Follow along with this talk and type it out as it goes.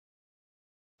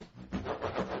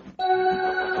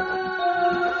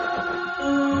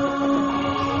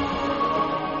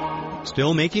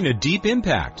still making a deep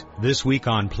impact this week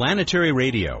on Planetary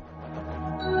Radio.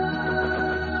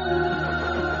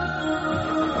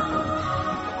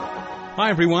 Hi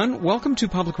everyone, welcome to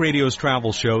Public Radio's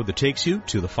travel show that takes you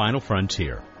to the final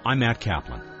frontier. I'm Matt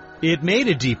Kaplan. It made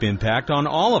a deep impact on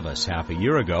all of us half a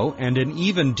year ago, and an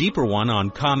even deeper one on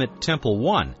Comet Tempel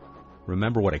 1.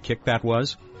 Remember what a kick that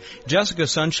was? Jessica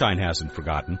Sunshine hasn't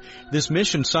forgotten. This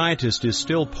mission scientist is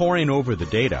still poring over the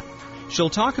data. She'll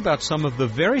talk about some of the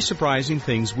very surprising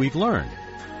things we've learned.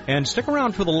 And stick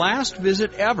around for the last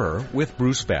visit ever with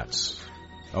Bruce Betts.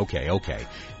 Okay.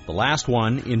 The last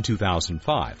one in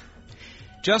 2005.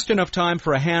 Just enough time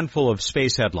for a handful of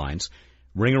space headlines.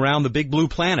 Ring around the big blue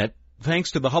planet.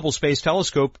 Thanks to the Hubble Space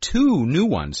Telescope, 2 new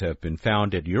ones have been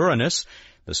found at Uranus.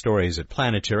 The story is at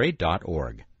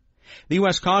planetary.org. The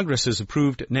U.S. Congress has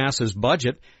approved NASA's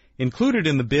budget. Included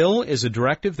in the bill is a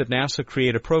directive that NASA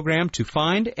create a program to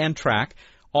find and track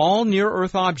all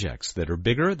near-Earth objects that are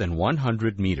bigger than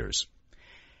 100 meters.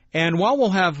 And while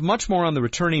we'll have much more on the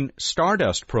returning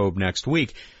Stardust probe next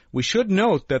week, we should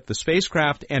note that the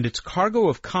spacecraft and its cargo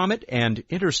of comet and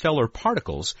interstellar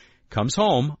particles comes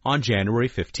home on January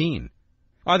 15.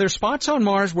 Are there spots on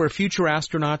Mars where future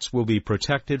astronauts will be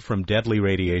protected from deadly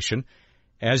radiation?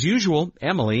 As usual,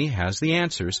 Emily has the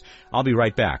answers. I'll be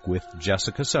right back with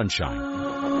Jessica Sunshine.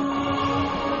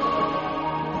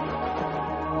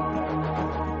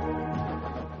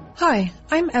 Hi,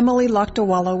 I'm Emily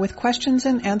Lakdawala with questions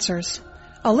and answers.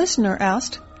 A listener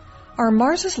asked, are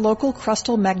Mars's local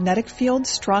crustal magnetic fields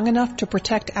strong enough to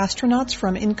protect astronauts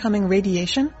from incoming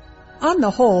radiation? On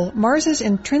the whole, Mars's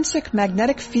intrinsic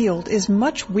magnetic field is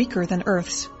much weaker than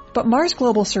Earth's. But Mars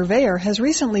Global Surveyor has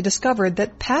recently discovered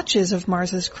that patches of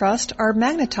Mars's crust are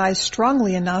magnetized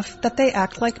strongly enough that they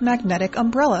act like magnetic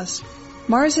umbrellas.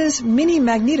 Mars's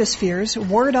mini-magnetospheres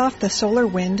ward off the solar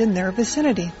wind in their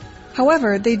vicinity.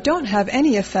 However, they don't have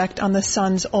any effect on the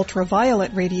sun's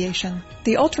ultraviolet radiation.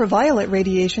 The ultraviolet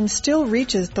radiation still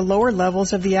reaches the lower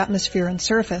levels of the atmosphere and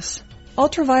surface.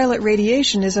 Ultraviolet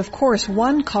radiation is, of course,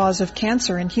 one cause of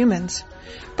cancer in humans.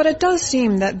 But it does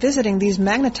seem that visiting these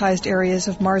magnetized areas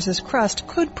of Mars's crust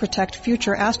could protect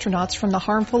future astronauts from the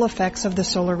harmful effects of the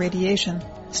solar radiation.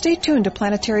 Stay tuned to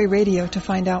Planetary Radio to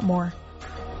find out more.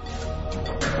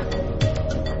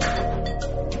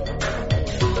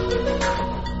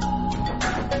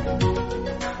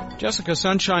 Jessica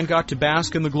Sunshine got to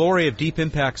bask in the glory of Deep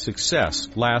Impact success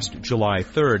last July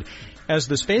 3rd as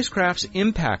the spacecraft's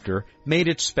impactor made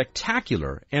its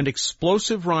spectacular and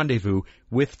explosive rendezvous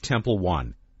with Tempel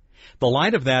 1. The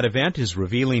light of that event is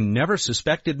revealing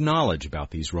never-suspected knowledge about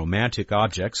these romantic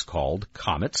objects called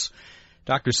comets.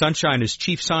 Dr. Sunshine is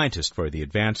Chief Scientist for the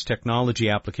Advanced Technology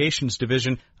Applications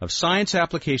Division of Science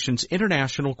Applications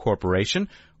International Corporation,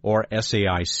 or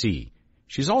SAIC.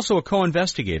 She's also a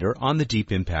co-investigator on the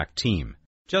Deep Impact team.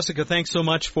 Jessica, thanks so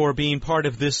much for being part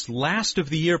of this last of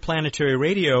the year Planetary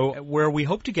Radio, where we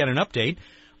hope to get an update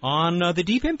on the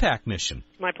Deep Impact mission.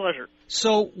 My pleasure.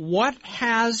 So what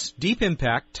has Deep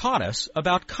Impact taught us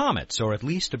about comets, or at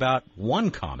least about one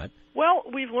comet? Well,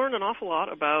 we've learned an awful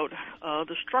lot about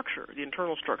the structure, the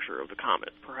internal structure of the comet.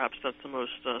 Perhaps that's the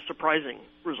most surprising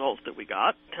result that we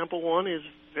got. Tempel 1 is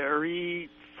very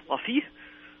fluffy,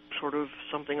 sort of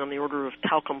something on the order of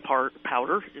talcum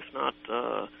powder, if not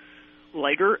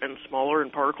lighter and smaller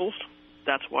in particles.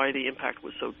 That's why the impact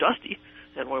was so dusty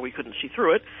and why we couldn't see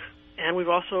through it. And we've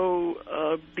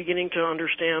also beginning to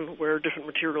understand where different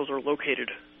materials are located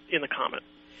in the comet.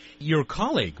 Your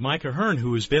colleague, Micah Hearn,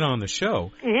 who has been on the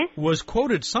show, was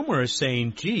quoted somewhere as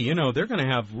saying, gee, they're going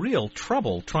to have real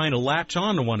trouble trying to latch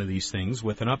on to one of these things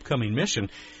with an upcoming mission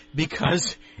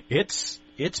because it's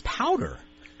powder.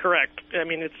 Correct. I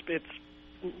mean, it's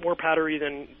more powdery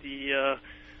than the,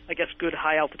 good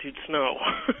high-altitude snow.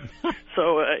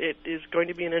 So it is going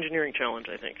to be an engineering challenge,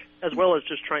 I think, as well as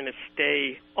just trying to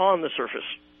stay on the surface,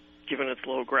 given its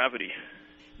low gravity.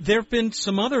 There have been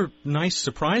some other nice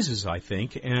surprises, I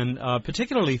think, and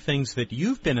particularly things that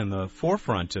you've been in the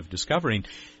forefront of discovering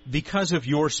because of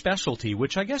your specialty,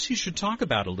 which I guess you should talk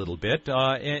about a little bit,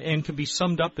 and can be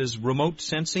summed up as remote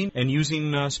sensing and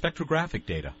using spectrographic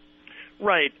data.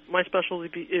 Right. My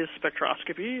specialty is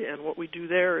spectroscopy, and what we do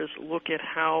there is look at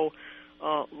how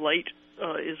light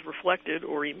is reflected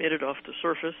or emitted off the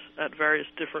surface at various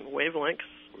different wavelengths.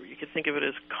 You can think of it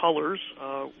as colors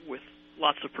with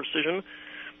lots of precision.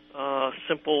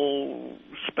 Simple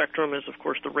spectrum is, of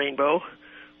course, the rainbow,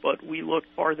 but we look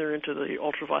farther into the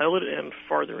ultraviolet and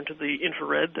farther into the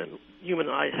infrared than human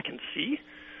eyes can see,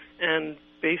 and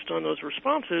based on those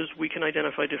responses, we can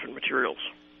identify different materials.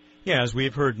 Yeah, as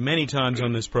we've heard many times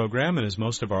on this program, and as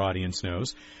most of our audience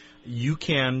knows, you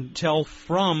can tell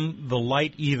from the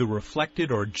light either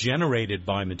reflected or generated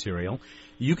by material,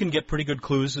 you can get pretty good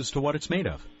clues as to what it's made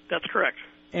of. That's correct.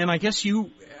 And I guess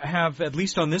you have, at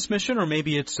least on this mission, or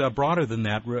maybe it's broader than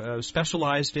that,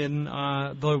 specialized in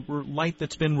the light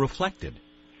that's been reflected.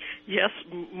 Yes,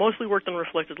 mostly worked on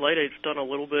reflected light. I've done a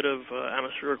little bit of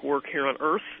atmospheric work here on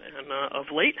Earth, and of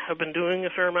late have been doing a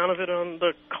fair amount of it on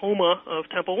the coma of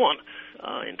Temple 1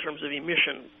 in terms of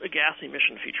gas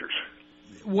emission features.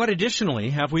 What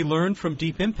additionally have we learned from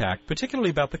Deep Impact,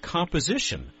 particularly about the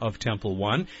composition of Temple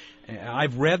 1?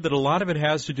 I've read that a lot of it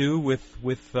has to do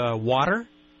with water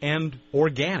and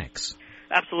organics.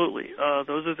 Absolutely.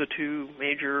 Those are the two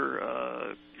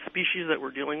major species that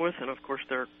we're dealing with, and of course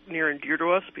they're near and dear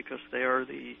to us because they are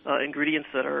the ingredients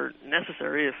that are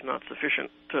necessary, if not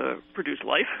sufficient, to produce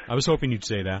life. I was hoping you'd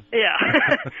say that. Yeah,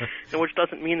 and which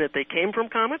doesn't mean that they came from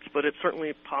comets, but it's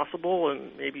certainly possible,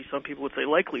 and maybe some people would say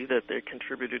likely, that they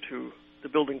contributed to the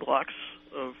building blocks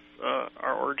of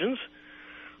our origins.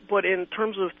 But in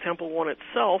terms of Temple 1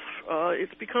 itself,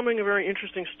 it's becoming a very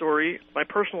interesting story. My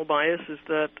personal bias is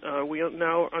that we are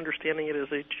now understanding it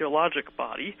as a geologic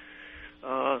body.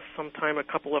 Sometime a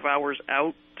couple of hours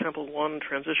out, Temple 1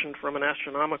 transitioned from an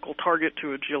astronomical target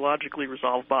to a geologically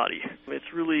resolved body.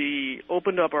 It's really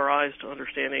opened up our eyes to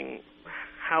understanding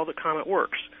how the comet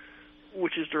works,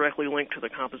 which is directly linked to the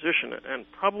composition.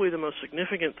 And probably the most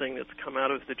significant thing that's come out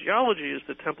of the geology is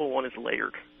that Temple 1 is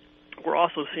layered. We're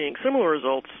also seeing similar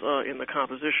results in the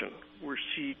composition. We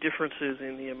see differences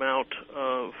in the amount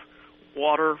of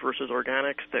water versus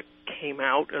organics that came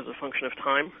out as a function of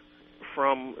time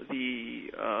from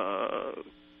the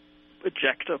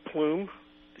ejecta plume,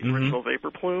 the original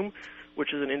vapor plume,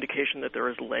 which is an indication that there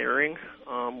is layering.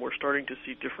 We're starting to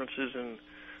see differences in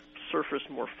surface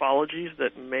morphologies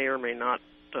that may or may not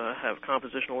have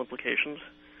compositional implications.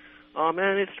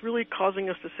 And it's really causing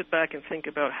us to sit back and think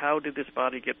about how did this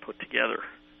body get put together.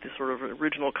 The sort of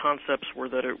original concepts were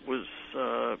that it was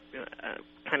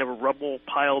kind of a rubble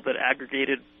pile that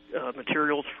aggregated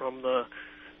materials from the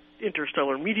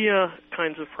interstellar media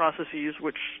kinds of processes,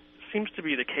 which seems to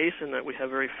be the case in that we have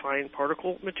very fine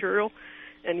particle material,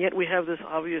 and yet we have this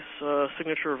obvious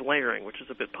signature of layering, which is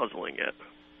a bit puzzling yet.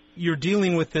 You're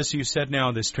dealing with this, you said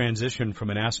now, this transition from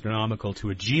an astronomical to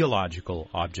a geological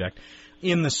object,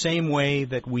 in the same way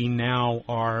that we now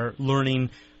are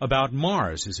learning about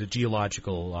Mars as a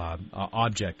geological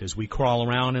object as we crawl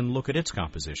around and look at its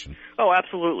composition. Oh,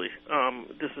 absolutely.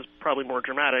 This is probably more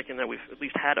dramatic in that we've at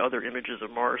least had other images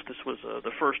of Mars. This was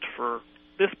the first for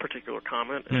this particular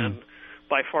comet, and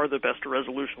by far the best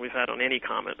resolution we've had on any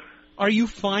comet. Are you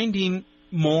finding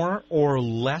more or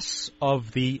less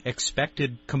of the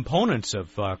expected components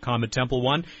of Comet Temple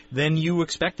 1 than you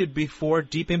expected before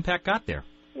Deep Impact got there?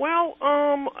 Well,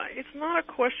 it's not a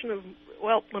question of,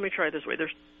 well, let me try it this way.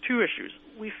 There's two issues.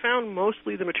 We found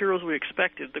mostly the materials we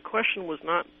expected. The question was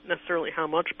not necessarily how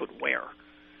much, but where.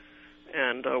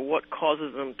 And what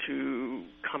causes them to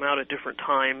come out at different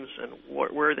times, and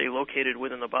where are they located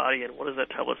within the body, and what does that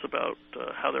tell us about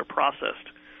how they're processed?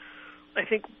 I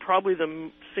think probably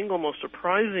the single most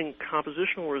surprising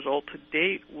compositional result to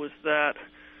date was that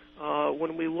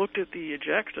when we looked at the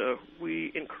ejecta,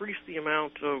 we increased the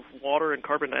amount of water and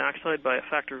carbon dioxide by a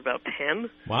factor of about 10.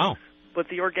 Wow. But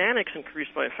the organics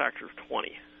increased by a factor of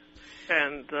 20.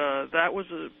 And that was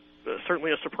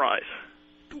certainly a surprise.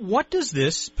 What does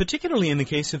this, particularly in the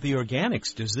case of the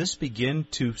organics, does this begin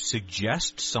to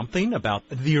suggest something about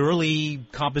the early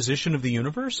composition of the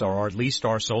universe, or at least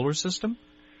our solar system?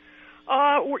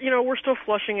 We're still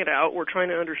flushing it out. We're trying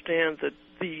to understand that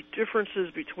the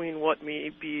differences between what may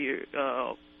be,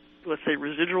 let's say,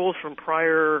 residuals from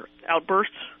prior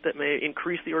outbursts that may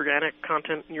increase the organic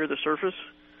content near the surface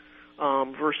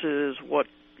versus what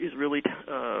is really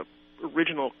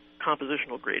original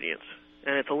compositional gradients.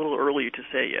 And it's a little early to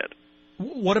say yet.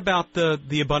 What about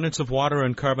the abundance of water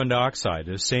and carbon dioxide?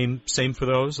 Is same for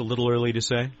those? A little early to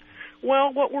say?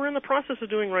 Well, what we're in the process of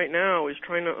doing right now is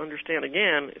trying to understand,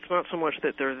 again, it's not so much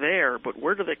that they're there, but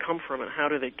where do they come from and how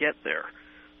do they get there?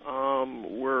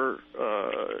 We're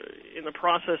in the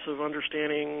process of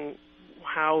understanding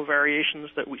how variations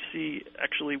that we see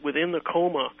actually within the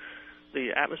coma,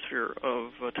 the atmosphere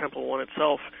of Temple 1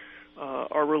 itself,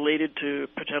 are related to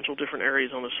potential different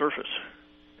areas on the surface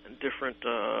and different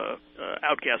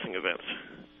outgassing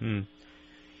events.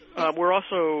 We're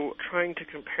also trying to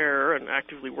compare and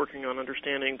actively working on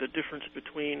understanding the difference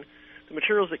between the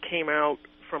materials that came out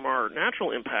from our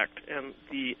natural impact and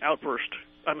the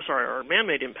our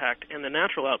man-made impact and the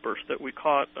natural outburst that we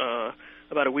caught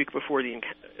about a week before the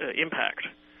impact.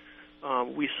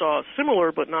 We saw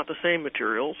similar but not the same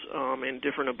materials in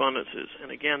different abundances.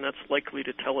 And again, that's likely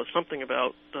to tell us something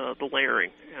about the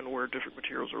layering and where different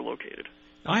materials are located.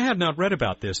 I had not read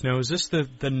about this. Now, is this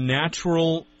the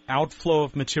natural outflow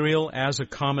of material as a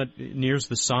comet nears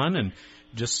the sun and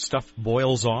just stuff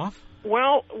boils off?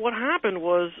 Well, what happened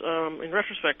was, in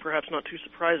retrospect, perhaps not too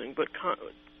surprising, but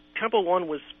Tempel 1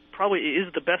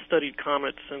 is the best studied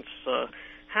comet since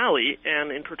Halley,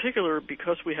 and in particular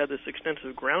because we had this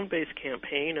extensive ground-based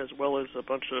campaign as well as a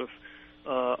bunch of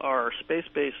our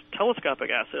space-based telescopic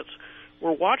assets.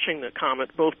 We're watching the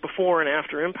comet both before and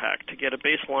after impact to get a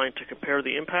baseline to compare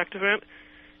the impact event,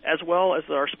 as well as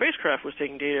our spacecraft was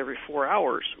taking data every 4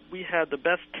 hours. We had the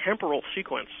best temporal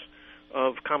sequence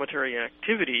of cometary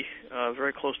activity,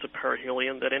 very close to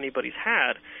perihelion, that anybody's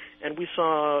had, and we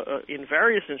saw in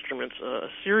various instruments a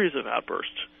series of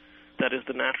outbursts. That is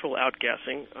the natural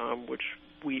outgassing, which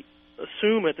we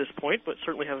assume at this point, but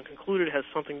certainly haven't concluded, has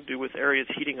something to do with areas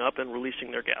heating up and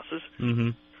releasing their gases. Mm-hmm.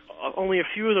 Only a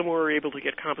few of them were able to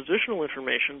get compositional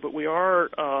information, but we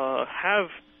have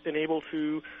been able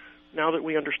to, now that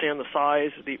we understand the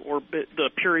size, the orbit, the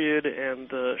period, and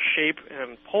the shape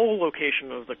and pole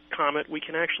location of the comet, we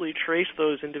can actually trace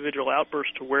those individual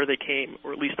outbursts to where they came,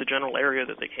 or at least the general area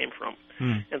that they came from.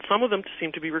 And some of them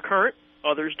seem to be recurrent,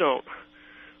 others don't.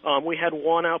 We had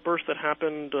one outburst that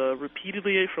happened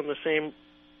repeatedly from the same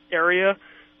area,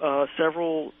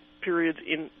 several periods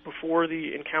before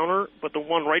the encounter, but the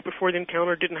one right before the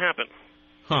encounter didn't happen.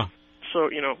 Huh. So,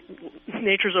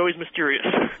 nature's always mysterious.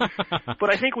 But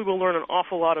I think we will learn an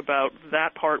awful lot about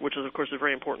that part, which is, of course, a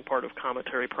very important part of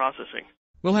cometary processing.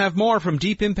 We'll have more from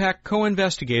Deep Impact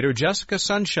co-investigator Jessica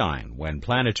Sunshine when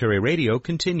Planetary Radio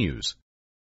continues.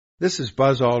 This is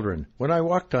Buzz Aldrin. When I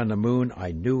walked on the moon,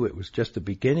 I knew it was just the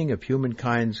beginning of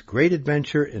humankind's great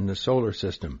adventure in the solar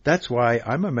system. That's why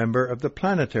I'm a member of the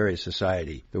Planetary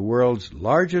Society, the world's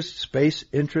largest space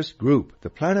interest group. The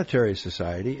Planetary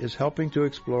Society is helping to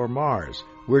explore Mars.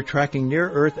 We're tracking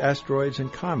near-Earth asteroids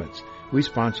and comets. We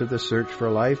sponsor the search for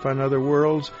life on other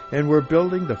worlds, and we're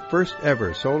building the first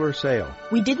ever solar sail.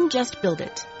 We didn't just build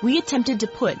it. We attempted to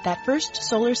put that first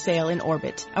solar sail in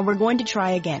orbit, and we're going to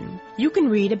try again. You can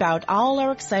read about all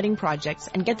our exciting projects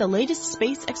and get the latest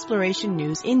space exploration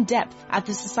news in depth at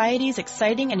the Society's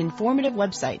exciting and informative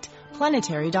website,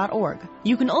 planetary.org.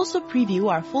 You can also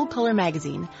preview our full-color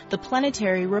magazine, The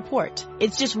Planetary Report.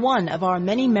 It's just one of our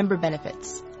many member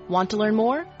benefits. Want to learn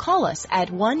more? Call us at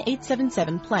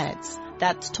 1-877-PLANETS.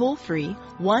 That's toll-free,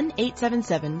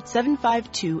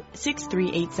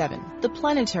 1-877-752-6387. The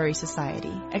Planetary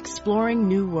Society, exploring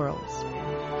new worlds.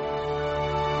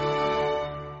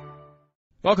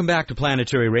 Welcome back to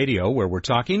Planetary Radio, where we're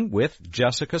talking with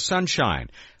Jessica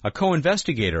Sunshine, a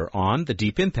co-investigator on the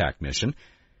Deep Impact mission.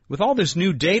 With all this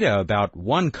new data about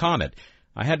one comet,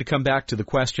 I had to come back to the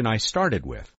question I started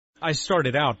with. I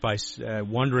started out by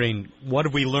wondering, what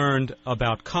have we learned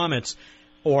about comets,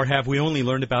 or have we only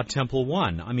learned about Tempel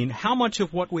 1? I mean, how much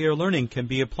of what we are learning can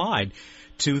be applied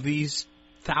to these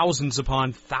thousands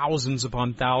upon thousands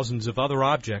upon thousands of other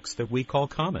objects that we call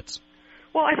comets?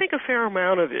 Well, I think a fair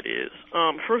amount of it is.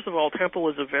 First of all, Tempel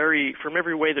is from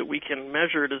every way that we can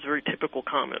measure it, is a very typical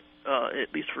comet,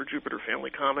 at least for Jupiter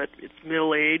family comet. It's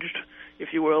middle-aged,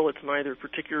 if you will. It's neither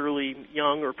particularly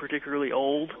young or particularly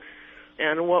old.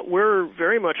 And what we're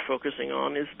very much focusing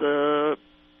on is the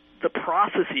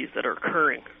processes that are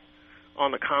occurring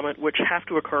on the comet, which have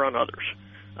to occur on others.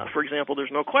 For example,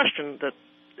 there's no question that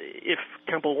if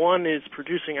Tempel 1 is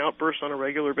producing outbursts on a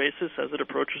regular basis as it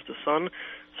approaches the sun,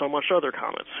 so much other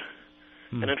comets.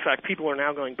 And in fact, people are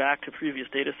now going back to previous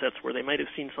data sets where they might have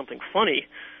seen something funny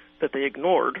that they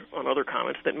ignored on other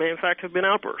comets that may in fact have been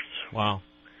outbursts. Wow.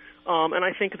 And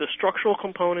I think the structural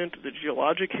component, the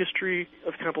geologic history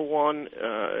of Tempel 1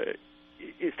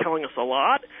 is telling us a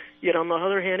lot, yet on the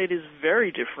other hand, it is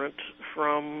very different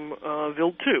from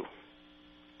Wild 2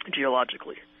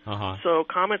 geologically. So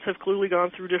comets have clearly gone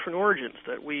through different origins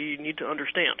that we need to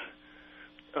understand.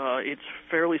 It's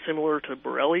fairly similar to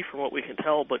Borrelly from what we can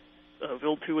tell, but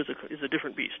Wild 2 is a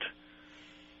different beast.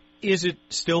 Is it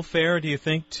still fair, do you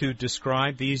think, to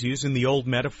describe these using the old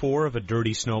metaphor of a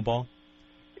dirty snowball?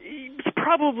 It's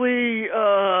probably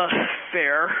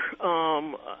fair.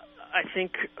 I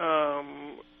think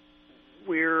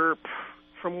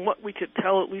from what we could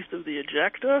tell, at least of the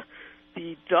ejecta,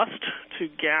 the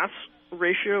dust-to-gas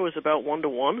ratio is about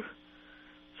 1-to-1.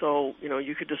 So,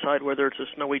 you could decide whether it's a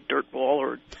snowy dirt ball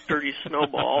or a dirty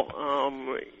snowball.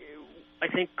 I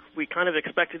think we kind of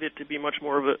expected it to be much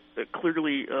more of a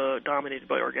clearly dominated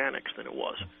by organics than it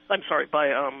was. I'm sorry, by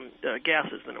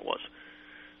gases than it was.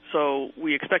 So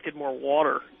we expected more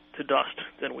water to dust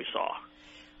than we saw.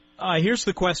 Here's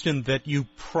the question that you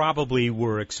probably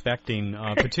were expecting,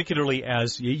 particularly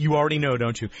as you already know,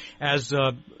 don't you? As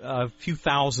a few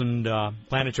thousand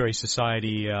Planetary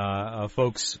Society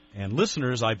folks and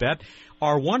listeners, I bet,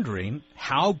 are wondering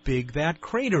how big that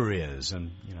crater is.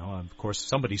 And, of course,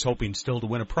 somebody's hoping still to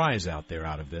win a prize out there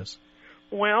out of this.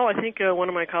 Well, I think one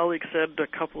of my colleagues said a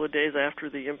couple of days after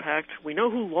the impact, we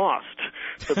know who lost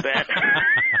the bet.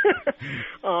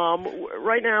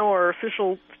 Right now, our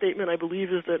official statement, I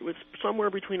believe, is that it's somewhere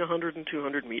between 100 and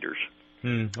 200 meters.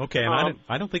 Okay, and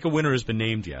I don't think a winner has been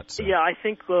named yet. So. Yeah, I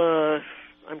think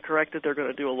I'm correct that they're going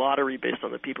to do a lottery based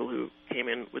on the people who came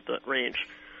in with that range.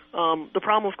 The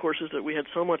problem, of course, is that we had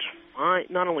so much fine,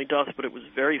 not only dust, but it was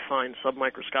very fine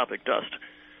submicroscopic dust.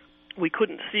 We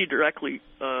couldn't see directly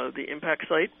the impact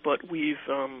site, but we've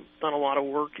done a lot of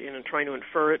work in trying to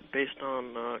infer it based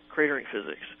on cratering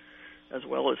physics, as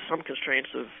well as some constraints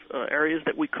of areas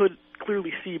that we could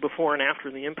clearly see before and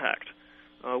after the impact,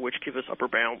 which give us upper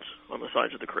bounds on the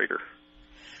sides of the crater.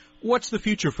 What's the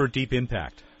future for Deep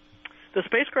Impact? The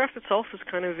spacecraft itself is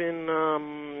kind of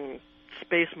in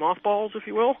space mothballs, if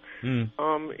you will.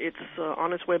 It's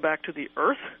on its way back to the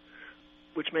Earth,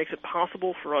 which makes it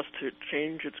possible for us to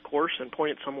change its course and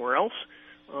point it somewhere else.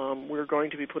 We're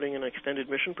going to be putting an extended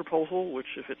mission proposal, which,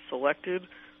 if it's selected,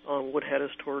 would head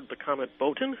us toward the comet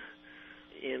Botan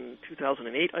in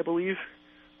 2008, I believe,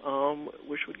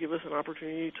 which would give us an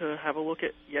opportunity to have a look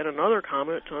at yet another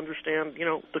comet to understand,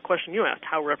 the question you asked,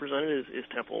 how representative is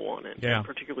Tempel 1, and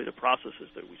particularly the processes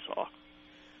that we saw.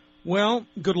 Well,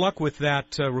 good luck with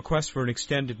that request for an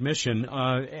extended mission.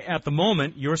 At the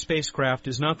moment, your spacecraft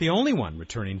is not the only one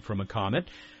returning from a comet.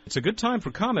 It's a good time for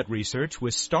comet research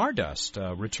with Stardust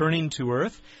returning to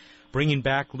Earth, bringing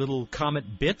back little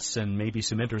comet bits and maybe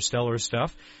some interstellar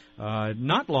stuff.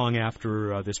 Not long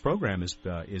after this program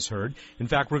is heard. In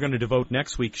fact, we're going to devote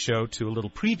next week's show to a little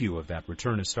preview of that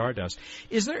return of Stardust.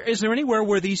 Is there anywhere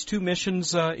where these two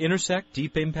missions intersect,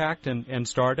 Deep Impact and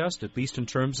Stardust, at least in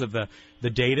terms of the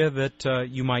data that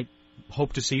you might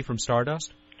hope to see from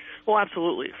Stardust? Well,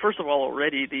 absolutely. First of all,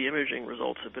 already the imaging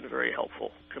results have been very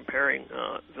helpful, comparing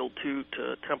Wild 2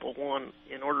 to Tempel 1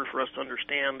 in order for us to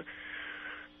understand,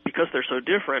 because they're so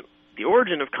different, the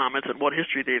origin of comets and what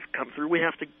history they've come through. We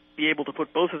have to be able to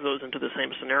put both of those into the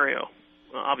same scenario.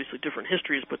 Obviously different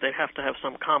histories, but they have to have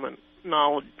some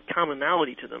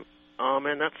commonality to them.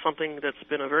 And that's something that's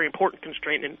been a very important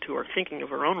constraint into our thinking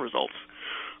of our own results.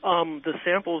 The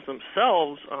samples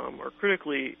themselves are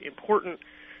critically important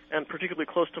and particularly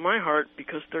close to my heart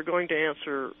because they're going to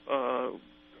answer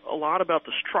a lot about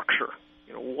the structure.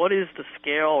 What is the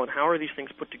scale and how are these things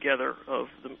put together of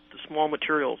the small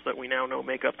materials that we now know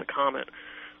make up the comet?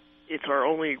 It's our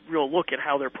only real look at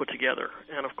how they're put together.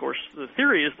 And, of course, the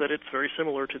theory is that it's very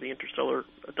similar to the interstellar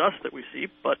dust that we see,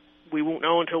 but we won't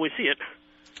know until we see it.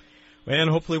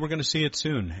 And hopefully we're going to see it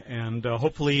soon. And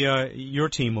hopefully your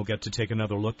team will get to take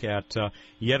another look at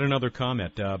yet another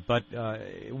comet. But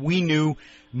we knew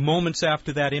moments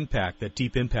after that impact that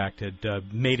Deep Impact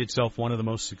had made itself one of the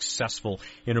most successful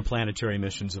interplanetary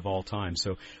missions of all time.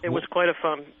 So it was quite a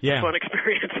fun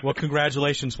experience. Well,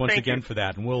 congratulations once again for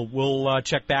that. And we'll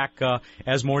check back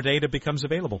as more data becomes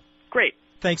available. Great.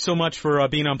 Thanks so much for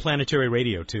being on Planetary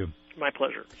Radio, too. My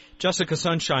pleasure. Jessica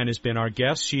Sunshine has been our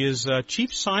guest. She is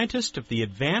Chief Scientist of the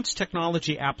Advanced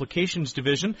Technology Applications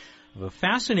Division of a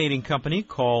fascinating company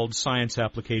called Science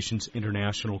Applications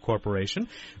International Corporation,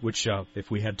 which,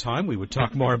 if we had time, we would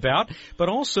talk more about, but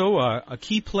also a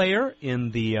key player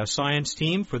in the science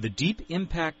team for the Deep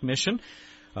Impact mission,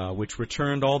 which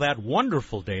returned all that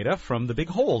wonderful data from the big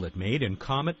hole it made in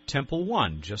Comet Tempel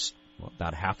 1 just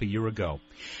about half a year ago.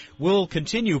 We'll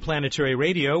continue Planetary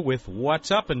Radio with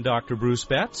What's Up and Dr. Bruce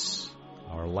Betts,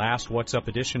 our last What's Up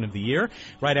edition of the year,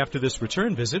 right after this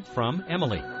return visit from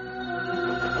Emily.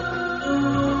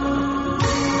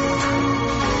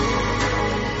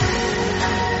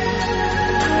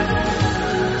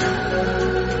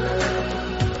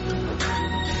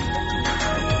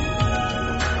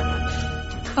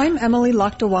 I'm Emily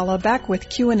Lakdawala, back with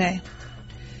Q&A.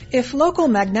 If local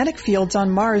magnetic fields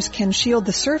on Mars can shield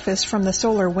the surface from the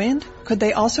solar wind, could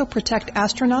they also protect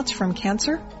astronauts from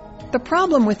cancer? The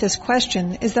problem with this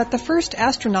question is that the first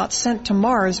astronauts sent to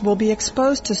Mars will be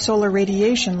exposed to solar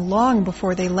radiation long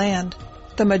before they land.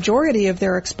 The majority of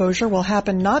their exposure will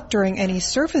happen not during any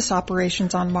surface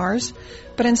operations on Mars,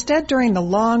 but instead during the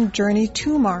long journey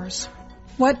to Mars.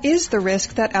 What is the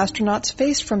risk that astronauts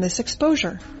face from this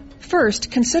exposure? First,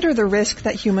 consider the risk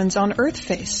that humans on Earth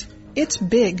face. It's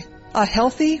big. A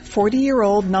healthy,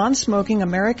 40-year-old non-smoking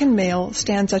American male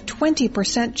stands a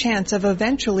 20% chance of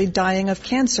eventually dying of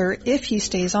cancer if he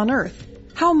stays on Earth.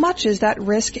 How much is that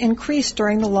risk increased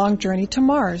during the long journey to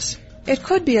Mars? It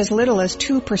could be as little as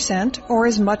 2% or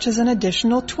as much as an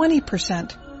additional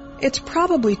 20%. It's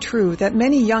probably true that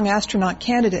many young astronaut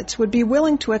candidates would be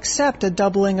willing to accept a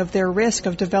doubling of their risk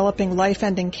of developing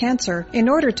life-ending cancer in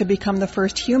order to become the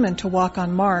first human to walk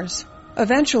on Mars.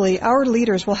 Eventually, our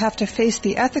leaders will have to face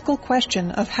the ethical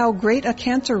question of how great a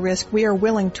cancer risk we are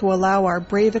willing to allow our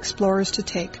brave explorers to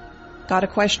take. Got a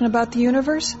question about the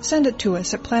universe? Send it to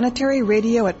us at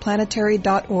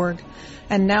planetaryradio@planetary.org.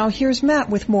 And now here's Matt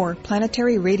with more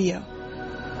Planetary Radio.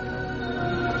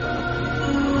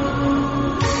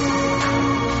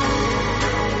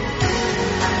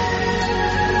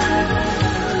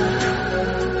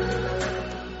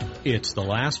 It's the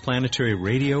last Planetary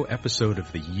Radio episode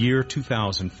of the year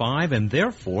 2005, and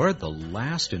therefore the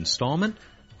last installment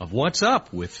of What's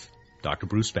Up with Dr.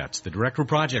 Bruce Betts, the Director of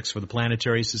Projects for the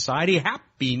Planetary Society.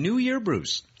 Happy New Year,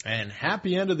 Bruce. And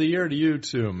happy end of the year to you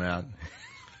too, Matt.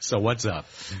 So what's up?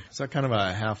 Is that kind of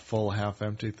a half full, half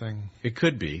empty thing? It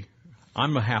could be.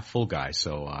 I'm a half full guy,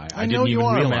 so I know didn't you even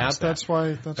are, realize Matt. that.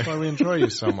 That's why we enjoy you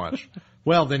so much.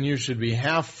 Well, then you should be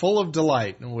half full of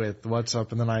delight with what's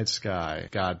up in the night sky.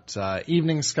 Got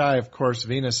evening sky, of course.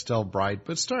 Venus still bright,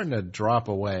 but starting to drop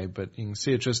away. But you can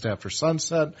see it just after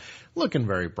sunset, looking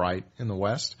very bright in the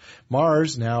west.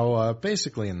 Mars now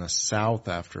basically in the south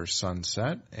after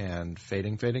sunset and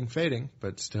fading,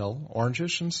 but still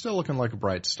orangish and still looking like a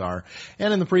bright star.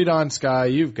 And in the pre-dawn sky,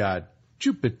 you've got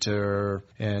Jupiter,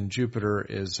 and Jupiter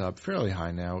is up fairly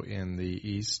high now in the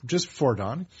east, just before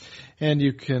dawn. And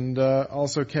you can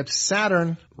also catch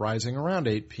Saturn rising around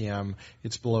 8 p.m.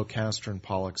 It's below Castor and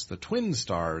Pollux, the twin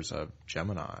stars of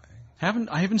Gemini.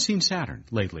 I haven't seen Saturn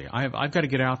lately. I've got to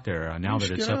get out there now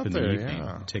that it's up in the evening.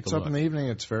 Yeah. Take it's a look. Up in the evening.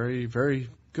 It's very, very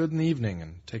good in the evening,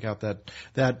 and take out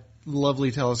that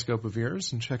lovely telescope of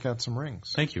yours and check out some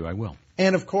rings. Thank you. I will.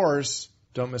 And of course,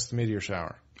 don't miss the meteor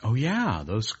shower. Oh, yeah,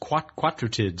 those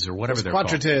quadratids or whatever they're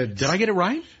quadratids. called. Did I get it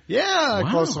right? Yeah,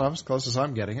 Wow. Close enough, as close as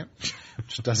I'm getting it.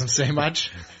 Which doesn't say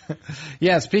much.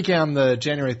 Yeah, it's peaking on the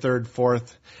January 3rd,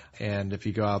 4th, and if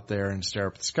you go out there and stare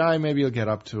up at the sky, maybe you'll get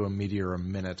up to a meteor a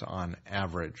minute on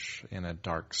average in a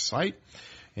dark site.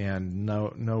 And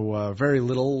no, very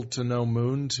little to no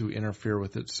moon to interfere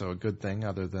with it, so a good thing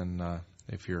other than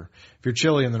if you're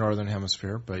chilly in the northern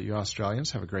hemisphere. But you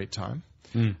Australians have a great time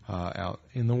out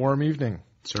in the warm evening.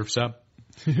 Surf's up.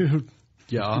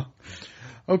 Yeah.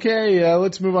 Okay,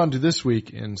 let's move on to this week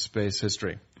in space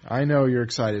history. I know you're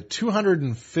excited.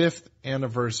 205th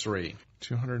anniversary.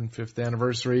 205th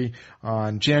anniversary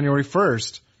on January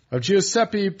 1st of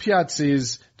Giuseppe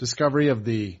Piazzi's discovery of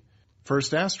the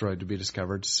first asteroid to be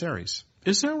discovered, Ceres.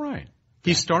 Is that right?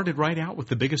 He started right out with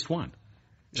the biggest one.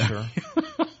 Sure.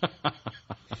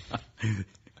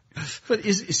 But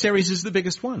Ceres is the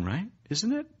biggest one, right?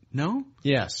 Isn't it? No?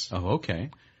 Yes. Oh, okay.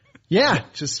 Yeah,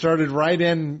 just started right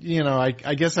in, I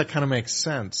guess that kind of makes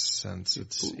sense since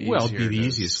it's easier. Well, it'd be the to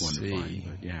easiest one to see. find,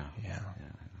 but yeah.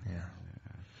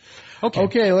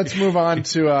 Okay, let's move on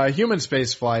to a human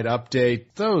spaceflight update.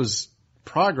 Those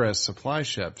Progress supply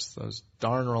ships, those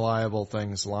darn reliable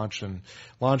things launched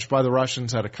by the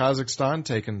Russians out of Kazakhstan,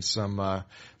 taking some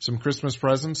Christmas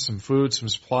presents, some food, some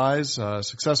supplies,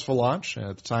 successful launch.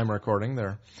 At the time of recording,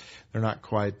 they're not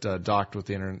quite docked with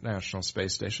the International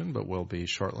Space Station, but will be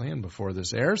shortly and before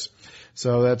this airs.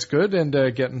 So that's good, and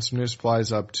getting some new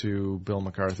supplies up to Bill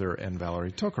MacArthur and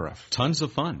Valery Tokarev. Tons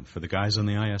of fun for the guys on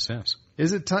the ISS.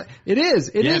 Is it It is.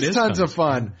 It is tons of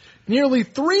fun. Nearly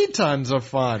 3 tons of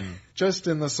fun just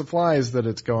in the supplies that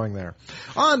it's going there.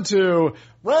 On to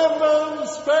Random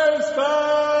Space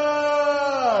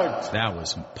Fact! That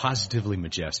was positively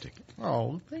majestic.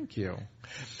 Oh, thank you.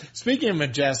 Speaking of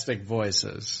majestic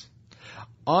voices,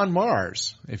 on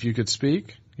Mars, if you could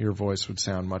speak, your voice would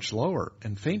sound much lower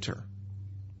and fainter.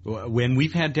 When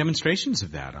we've had demonstrations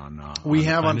of that on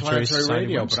Planetary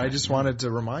Radio, website. but I just wanted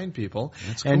to remind people.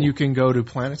 That's cool. And you can go to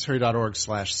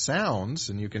planetary.org/sounds,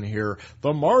 and you can hear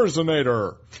the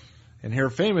Marsinator, and hear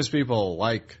famous people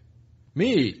like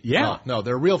me. Yeah. No,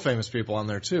 there are real famous people on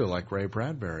there too, like Ray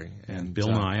Bradbury and Bill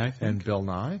Nye, I think. And Bill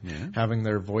Nye, yeah. Having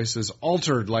their voices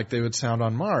altered like they would sound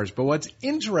on Mars. But what's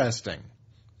interesting,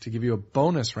 to give you a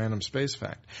bonus random space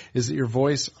fact, is that your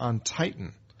voice on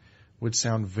Titan would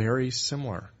sound very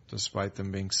similar, despite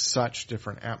them being such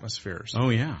different atmospheres. Oh,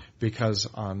 yeah. Because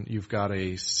you've got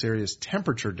a serious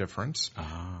temperature difference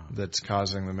that's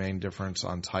causing the main difference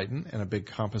on Titan, and a big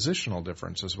compositional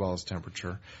difference as well as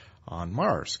temperature on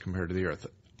Mars compared to the Earth.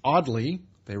 Oddly,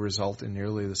 they result in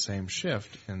nearly the same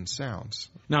shift in sounds.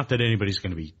 Not that anybody's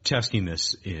going to be testing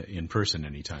this in person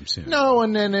anytime soon. No,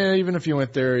 and then even if you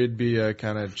went there, it'd be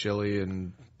kind of chilly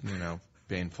and,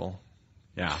 painful.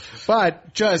 Yeah.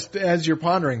 But just as you're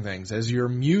pondering things, as you're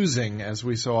musing, as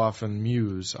we so often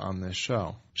muse on this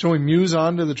show. Shall we muse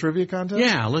on to the trivia contest?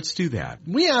 Yeah, let's do that.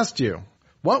 We asked you,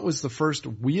 what was the first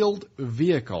wheeled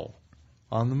vehicle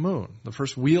on the moon? The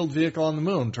first wheeled vehicle on the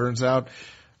moon. Turns out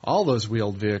all those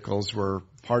wheeled vehicles were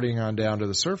partying on down to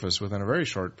the surface within a very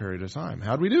short period of time.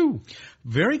 How'd we do?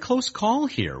 Very close call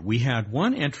here. We had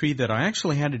one entry that I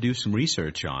actually had to do some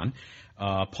research on.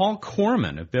 Paul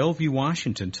Corman of Bellevue,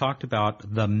 Washington, talked about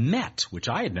the MET, which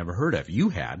I had never heard of. You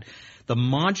had. The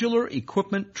Modular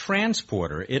Equipment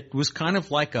Transporter. It was kind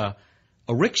of like a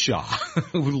rickshaw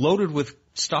loaded with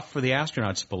stuff for the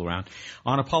astronauts to pull around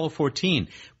on Apollo 14.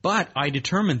 But I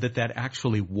determined that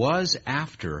actually was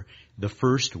after the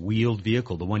first wheeled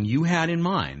vehicle, the one you had in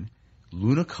mind,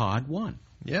 Lunokhod 1.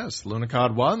 Yes,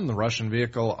 Lunokhod 1, the Russian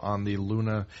vehicle on the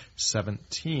Luna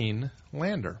 17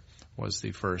 lander, was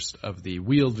the first of the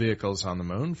wheeled vehicles on the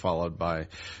moon, followed by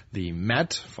the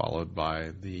MET, followed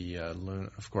by the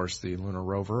Lunar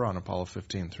rover on Apollo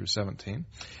 15 through 17,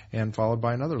 and followed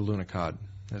by another Lunokhod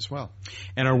as well.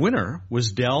 And our winner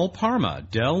was Del Parma.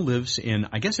 Del lives in,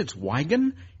 I guess it's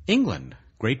Wigan, England,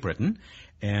 Great Britain.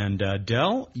 And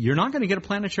Del, you're not going to get a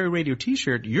Planetary Radio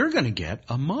T-shirt. You're going to get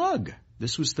a mug.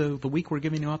 This was the week we're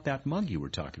giving out that mug you were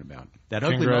talking about. That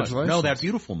ugly mug. No, that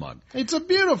beautiful mug. It's a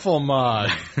beautiful mug.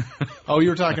 Oh, you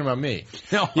were talking about me.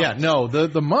 No. Yeah, no,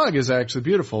 the mug is actually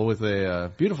beautiful with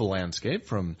a beautiful landscape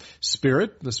from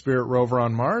Spirit, the Spirit rover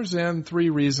on Mars, and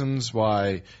 3 reasons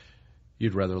why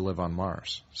you'd rather live on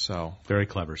Mars. So very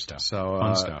clever stuff. So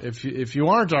fun stuff. If you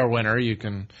aren't our winner, you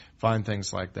can find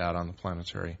things like that on the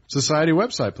Planetary Society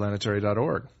website,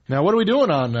 planetary.org. Now, what are we doing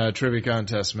on Trivia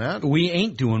Contest, Matt? We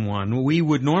ain't doing one. We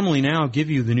would normally now give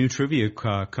you the new Trivia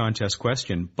Contest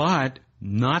question, but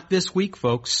not this week,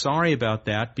 folks. Sorry about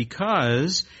that,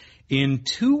 because in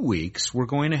 2 weeks, we're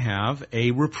going to have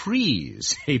a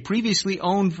reprise, a previously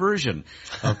owned version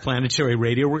of Planetary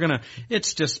Radio.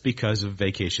 It's just because of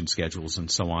vacation schedules and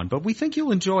so on, but we think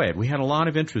you'll enjoy it. We had a lot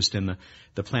of interest in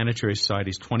the Planetary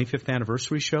Society's 25th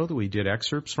anniversary show that we did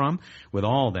excerpts from, with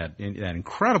all that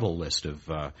incredible list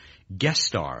of guest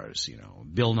stars,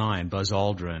 Bill Nye and Buzz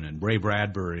Aldrin and Ray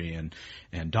Bradbury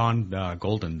and Don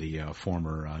Golden, the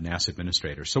former NASA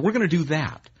administrator. So we're going to do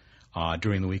that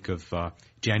during the week of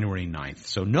January 9th.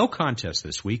 So no contest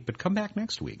this week, but come back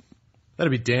next week.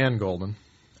 That'd be Dan Golden.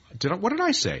 What did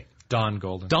I say? Don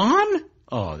Golden. Don?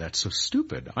 Oh, that's so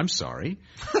stupid. I'm sorry.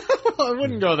 I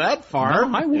wouldn't go that far.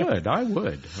 No, I would.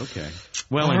 Okay.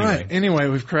 Well, All anyway. Right. Anyway,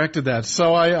 we've corrected that.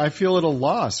 So I feel a little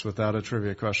lost without a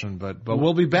trivia question, but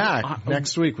we'll be back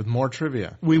next week with more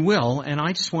trivia. We will, and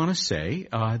I just want to say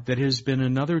that it has been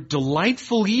another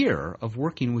delightful year of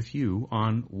working with you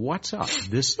on What's Up.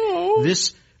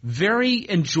 This very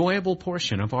enjoyable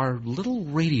portion of our little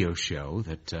radio show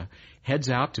that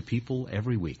heads out to people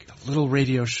every week. The little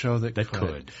radio show that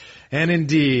could. And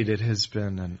indeed, it has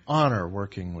been an honor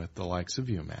working with the likes of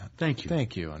you, Matt. Thank you.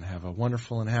 Thank you, and have a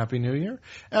wonderful and happy New Year.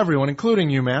 Everyone, including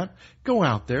you, Matt, go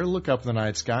out there, look up in the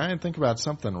night sky, and think about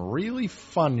something really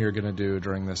fun you're going to do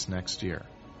during this next year.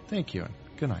 Thank you, and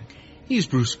good night. He's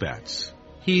Bruce Betts.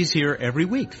 He's here every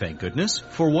week, thank goodness,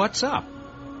 for What's Up.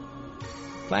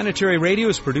 Planetary Radio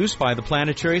is produced by the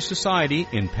Planetary Society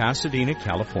in Pasadena,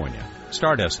 California.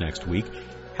 Stardust next week.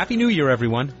 Happy New Year,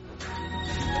 everyone.